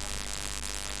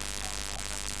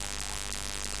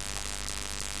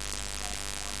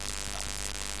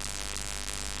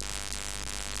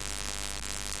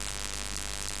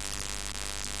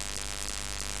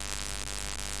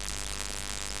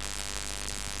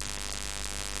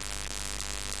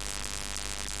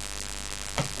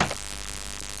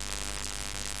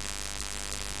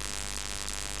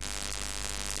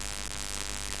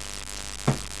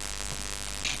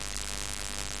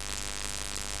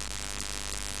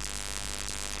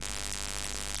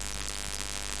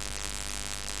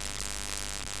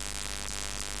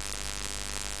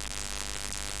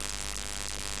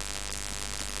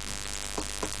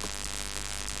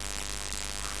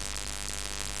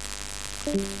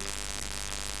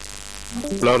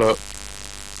 Load up.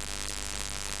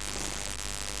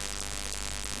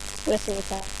 With or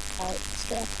without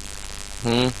stress.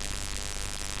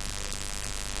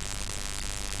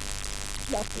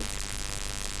 Lucky.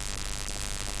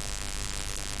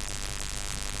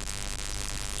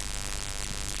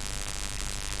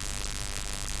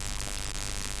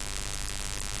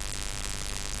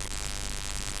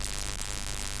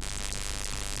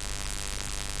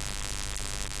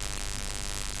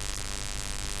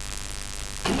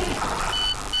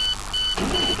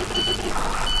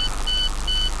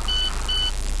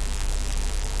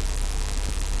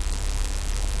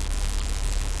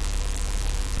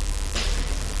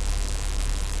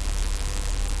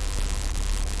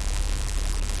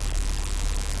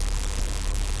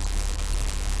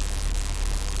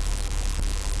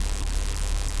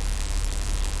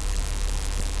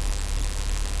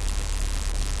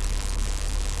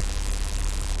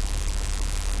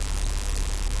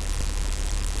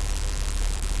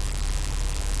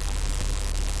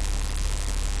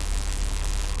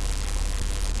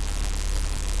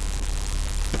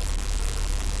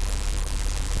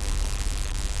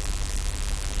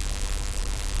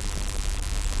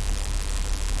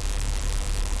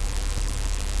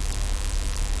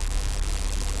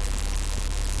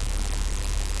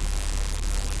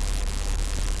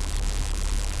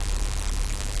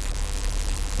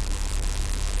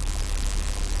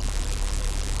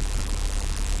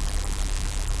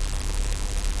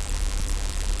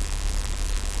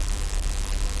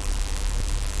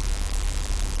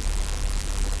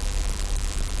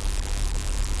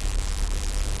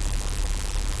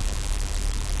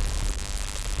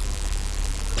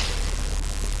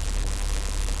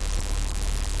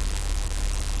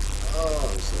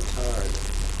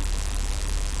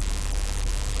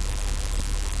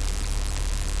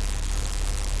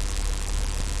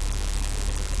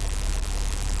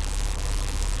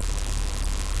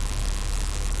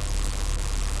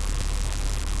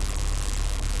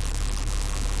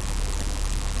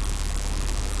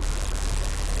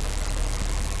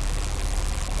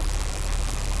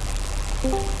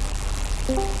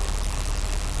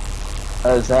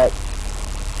 Is that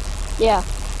Yeah.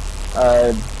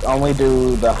 only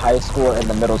do the high school and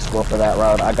the middle school for that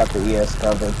route? I got the ES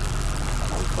covered.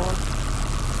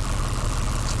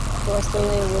 Do I stay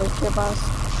with your boss?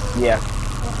 Yeah.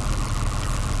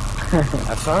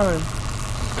 Have fun.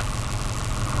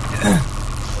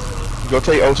 Go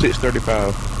take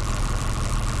 0635.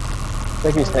 I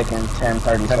think he's taking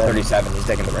 1037. 1037, he's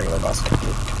taking the regular bus.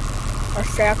 Are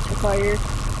straps required?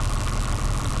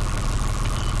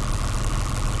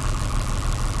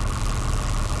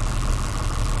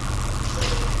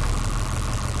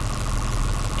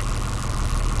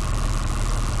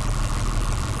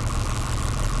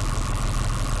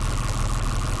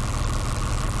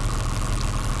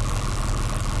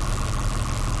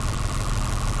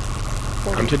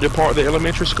 to depart the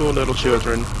elementary school, little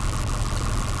children.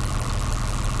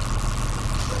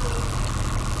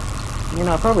 You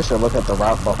know, I probably should look at the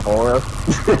route before.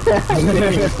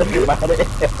 Just think about it.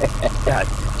 God,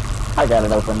 I got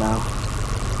it open now.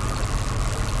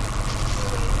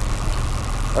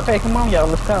 Okay, come on, y'all.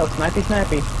 Let's go. Snappy,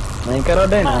 snappy. We ain't got our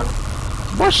day now.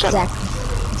 What's up?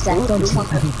 Zach, don't tell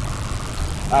me.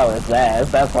 Oh, it's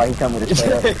Zaz. That's why he coming to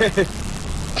stay up.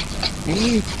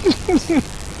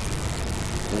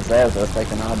 It's Zaz that's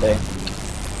taking all day.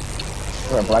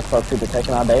 Are black folks who be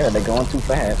taking all day, or are they going too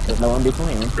fast? There's no in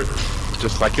between.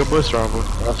 Just like your bus driver.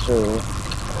 That's true.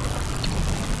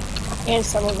 And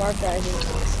some of our drivers.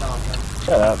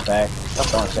 Shut up, Zach.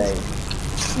 That's on shade.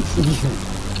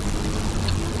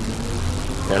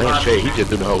 That ain't shade. He just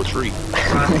threw the whole tree.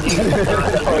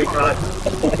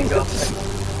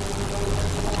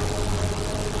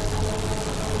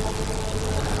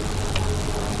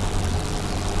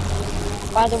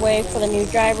 By the way, for the new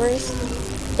drivers,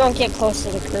 don't get close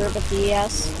to the curb at the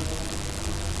ES.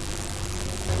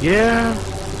 Yeah.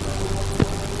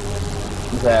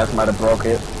 His ass might have broke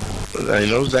it. I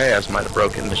know Zaz might have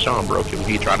broken it. Sean broke it when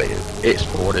he tried to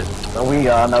export it. And we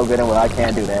all know good and well I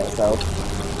can't do that, so.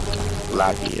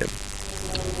 Lock in.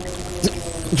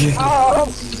 Oh!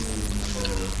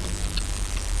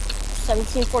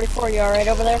 1744, you alright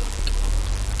over there?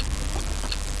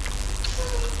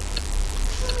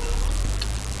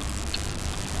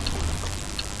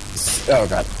 Oh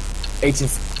god. 18.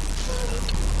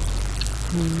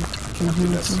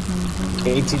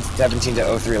 1817 to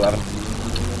 0311.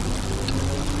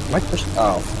 Mike push.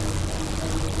 Oh.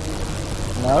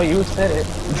 No, you said it.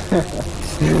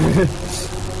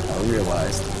 I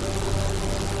realized.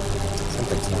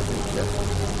 Something's not really good.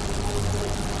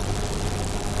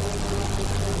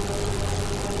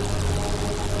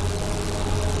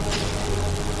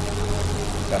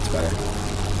 That's better.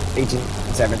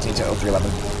 1817 to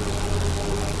 0311.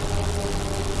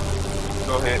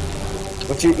 Go ahead.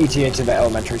 What's your ETA to the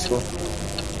elementary school?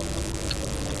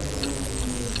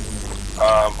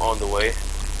 On the way.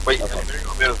 Wait, Okay.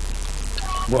 middle.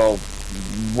 Well,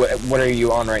 what are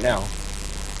you on right now?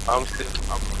 I'm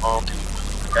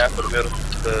half of the middle.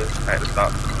 I had to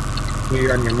stop.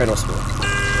 You're in your middle school.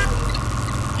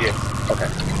 Yeah. Okay.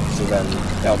 So then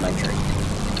elementary.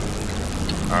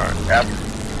 Alright. After.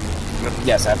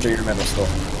 Yes, after your middle school.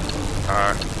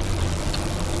 Alright.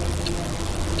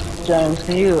 James,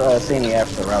 can you see me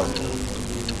after the route?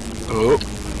 Oh.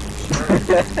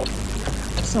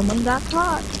 Someone got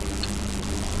caught.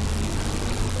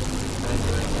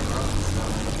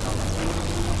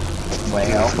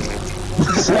 Well.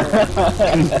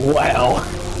 Wow.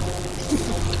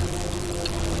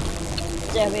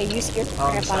 Debbie, you scared the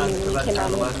crap out of me when you came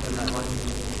out of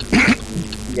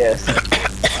Yes.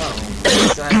 Oh,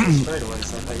 so I straight away,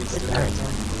 so I thought you said that.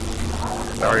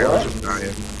 Sorry, I was just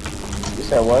dying. You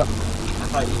said what? I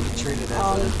thought you treated it as a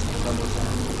double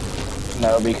turn.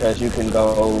 No, because you can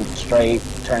go straight,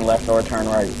 turn left, or turn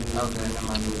right. Okay, never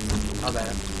mind. My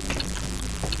bad.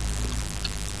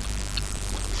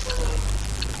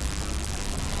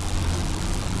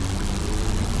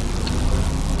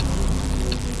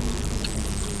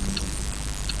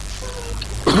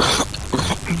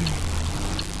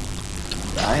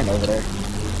 Dying over there.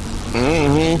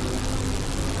 Mm-hmm.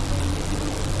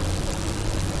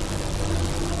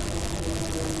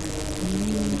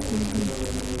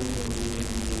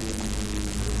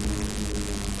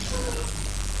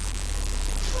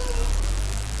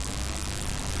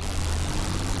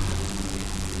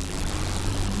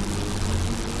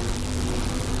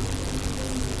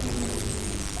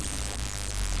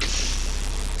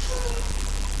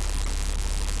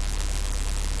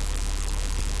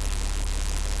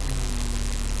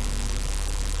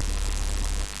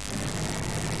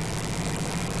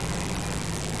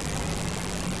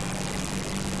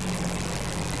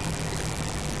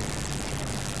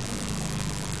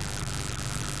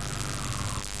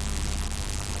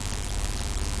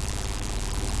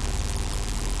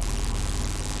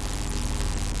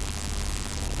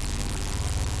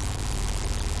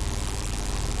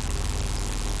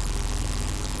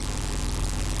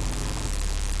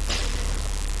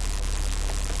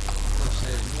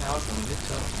 I was gonna get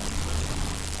tough.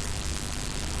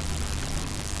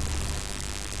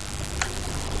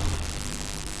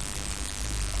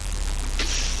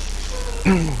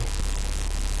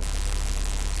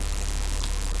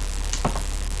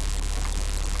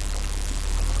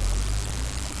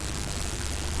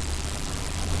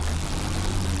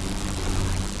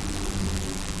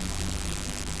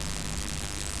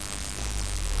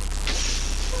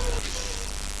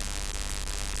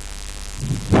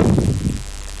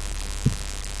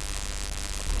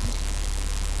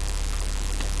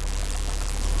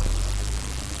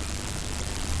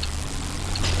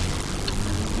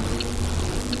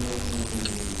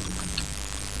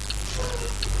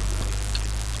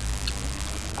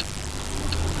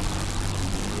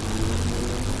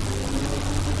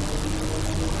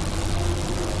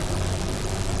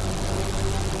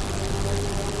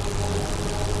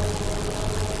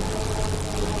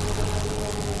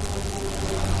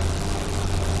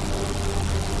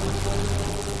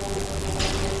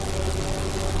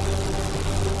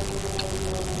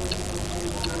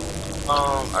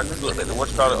 I just looked at the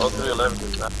what's called 0311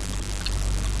 just now.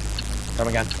 Come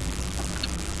again.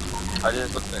 I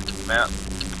just looked at the map,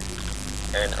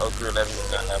 and 0311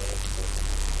 does not have it.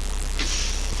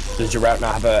 Does your route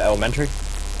not have an elementary?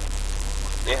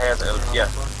 It has, yeah.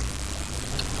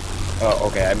 Oh,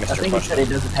 okay, I missed I your think he said question.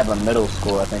 he doesn't have a middle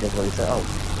school. I think is what he said. Oh,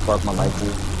 fuck my mic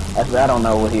too. Actually, I don't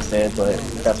know what he said, but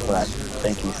that's what I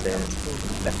think he said.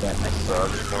 That's that makes sense. So I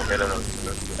just won't hit it.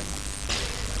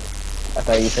 I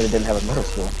thought you said it didn't have a middle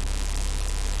school.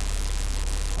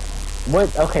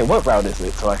 What? Okay, what route is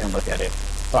it so I can look at it?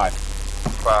 5.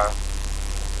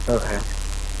 5. Okay.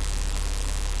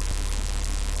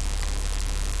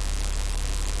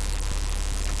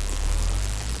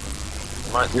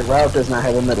 Your route does not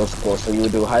have a middle school, so you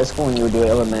would do high school and you would do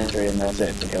elementary, and that's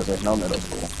it because there's no middle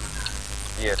school.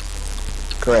 Yes.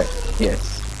 Correct.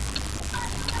 Yes.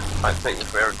 Might take me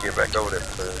forever to get back over there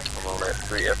because I'm on that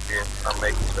 3 FPS. I'm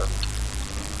making stuff.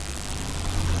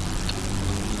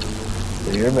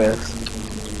 Do your best.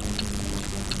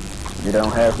 You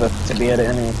don't have to be at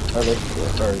any other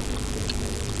or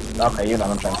okay, you know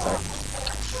what I'm trying to say.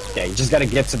 Yeah, you just gotta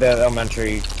get to the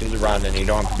elementary, do the run, and you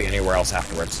don't have to be anywhere else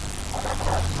afterwards.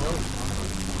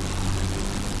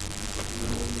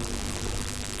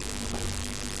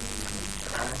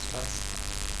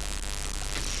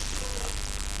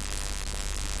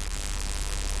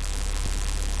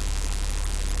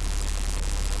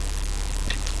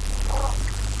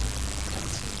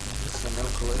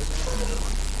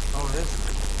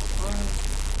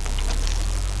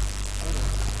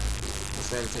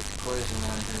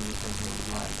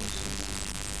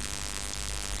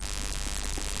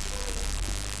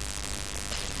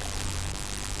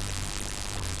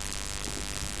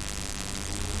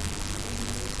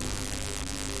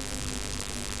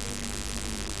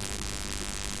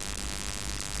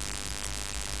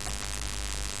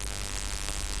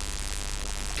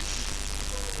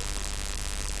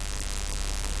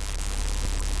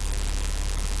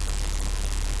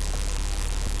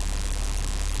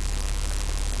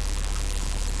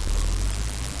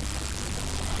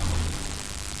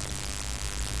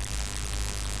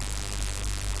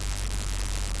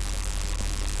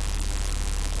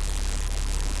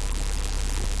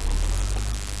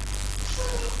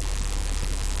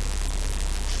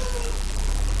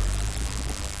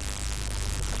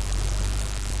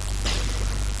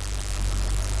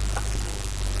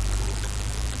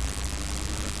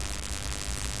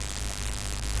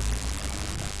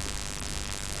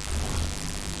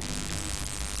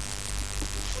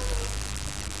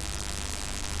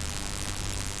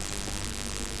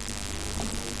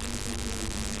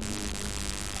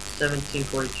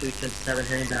 1742, 10-7,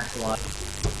 heading back to lot.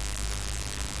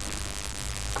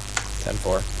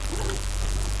 10-4.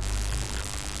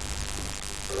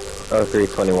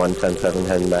 0321, 10-7,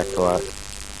 heading back to lot.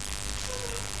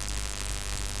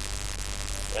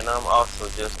 And I'm also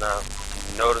just now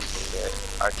noticing that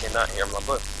I cannot hear my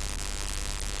bus.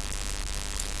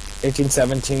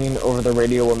 1817 over the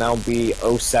radio will now be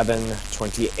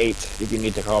 0728 if you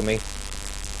need to call me.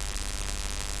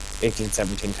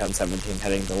 1817, 1017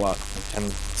 heading to lot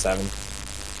 10-7.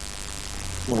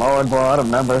 Lord, boy, all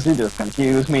them numbers, you just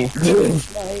confused me.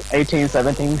 18,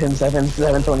 17, 10, 7,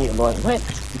 7, 20, and what?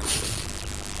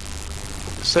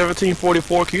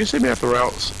 1744, can you send me out the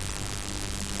routes?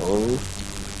 Ooh.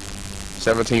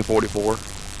 1744.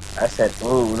 I said,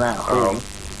 ooh, now.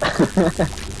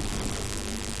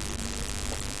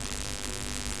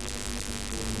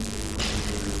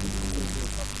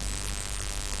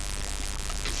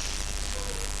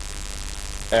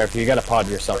 Eric, you gotta pod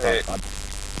yourself out, bud.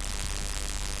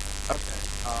 Okay.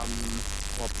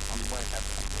 Well, I'm going to have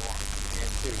to go on.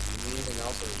 And two, do you need anything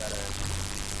else, or is that it?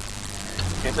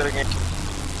 Can you say it again?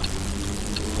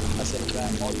 I said, is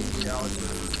that all you need hours?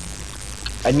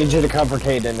 I need you to cover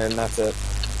Caden, and that's it.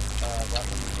 Route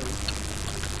number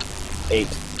 8.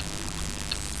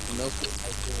 No schools,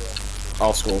 high school,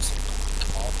 All schools.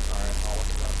 alright, I'll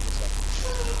look at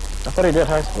that. I thought he did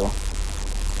high school.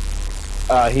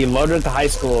 He loaded the high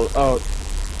school. Oh.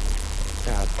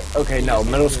 God. Okay, no.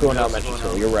 Middle school and elementary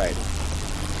school. You're right.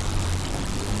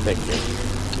 Thank you.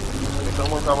 Is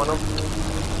someone coming up?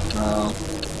 No.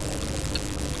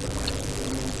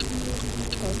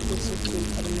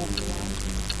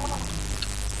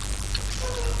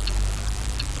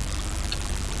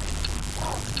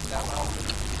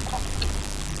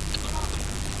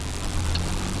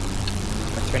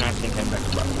 That's 319 came back to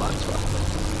route line as well.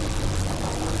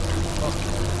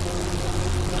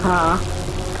 Huh?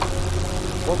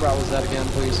 What route was that again,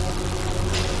 please?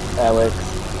 Alex.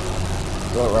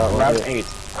 What route was Route it? 8.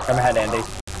 Come ahead, Andy.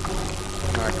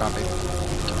 Alright, copy.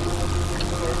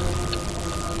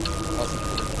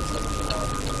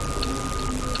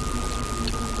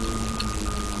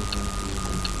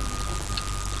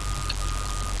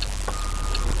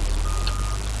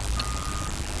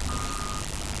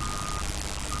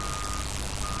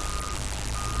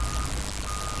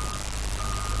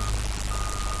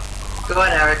 Go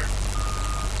ahead, Eric.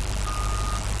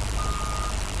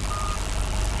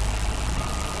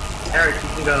 Eric, you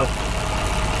can go.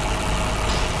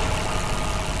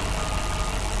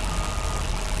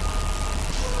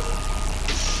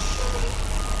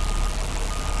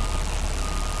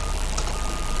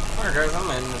 Alright guys,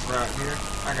 I'm ending this route here.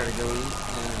 I gotta go eat,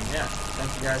 and yeah,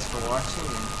 thank you guys for watching,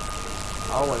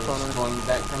 and always join me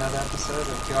back for another episode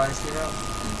of QISD Route,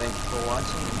 and thank you for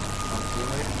watching, and talk to you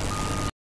later.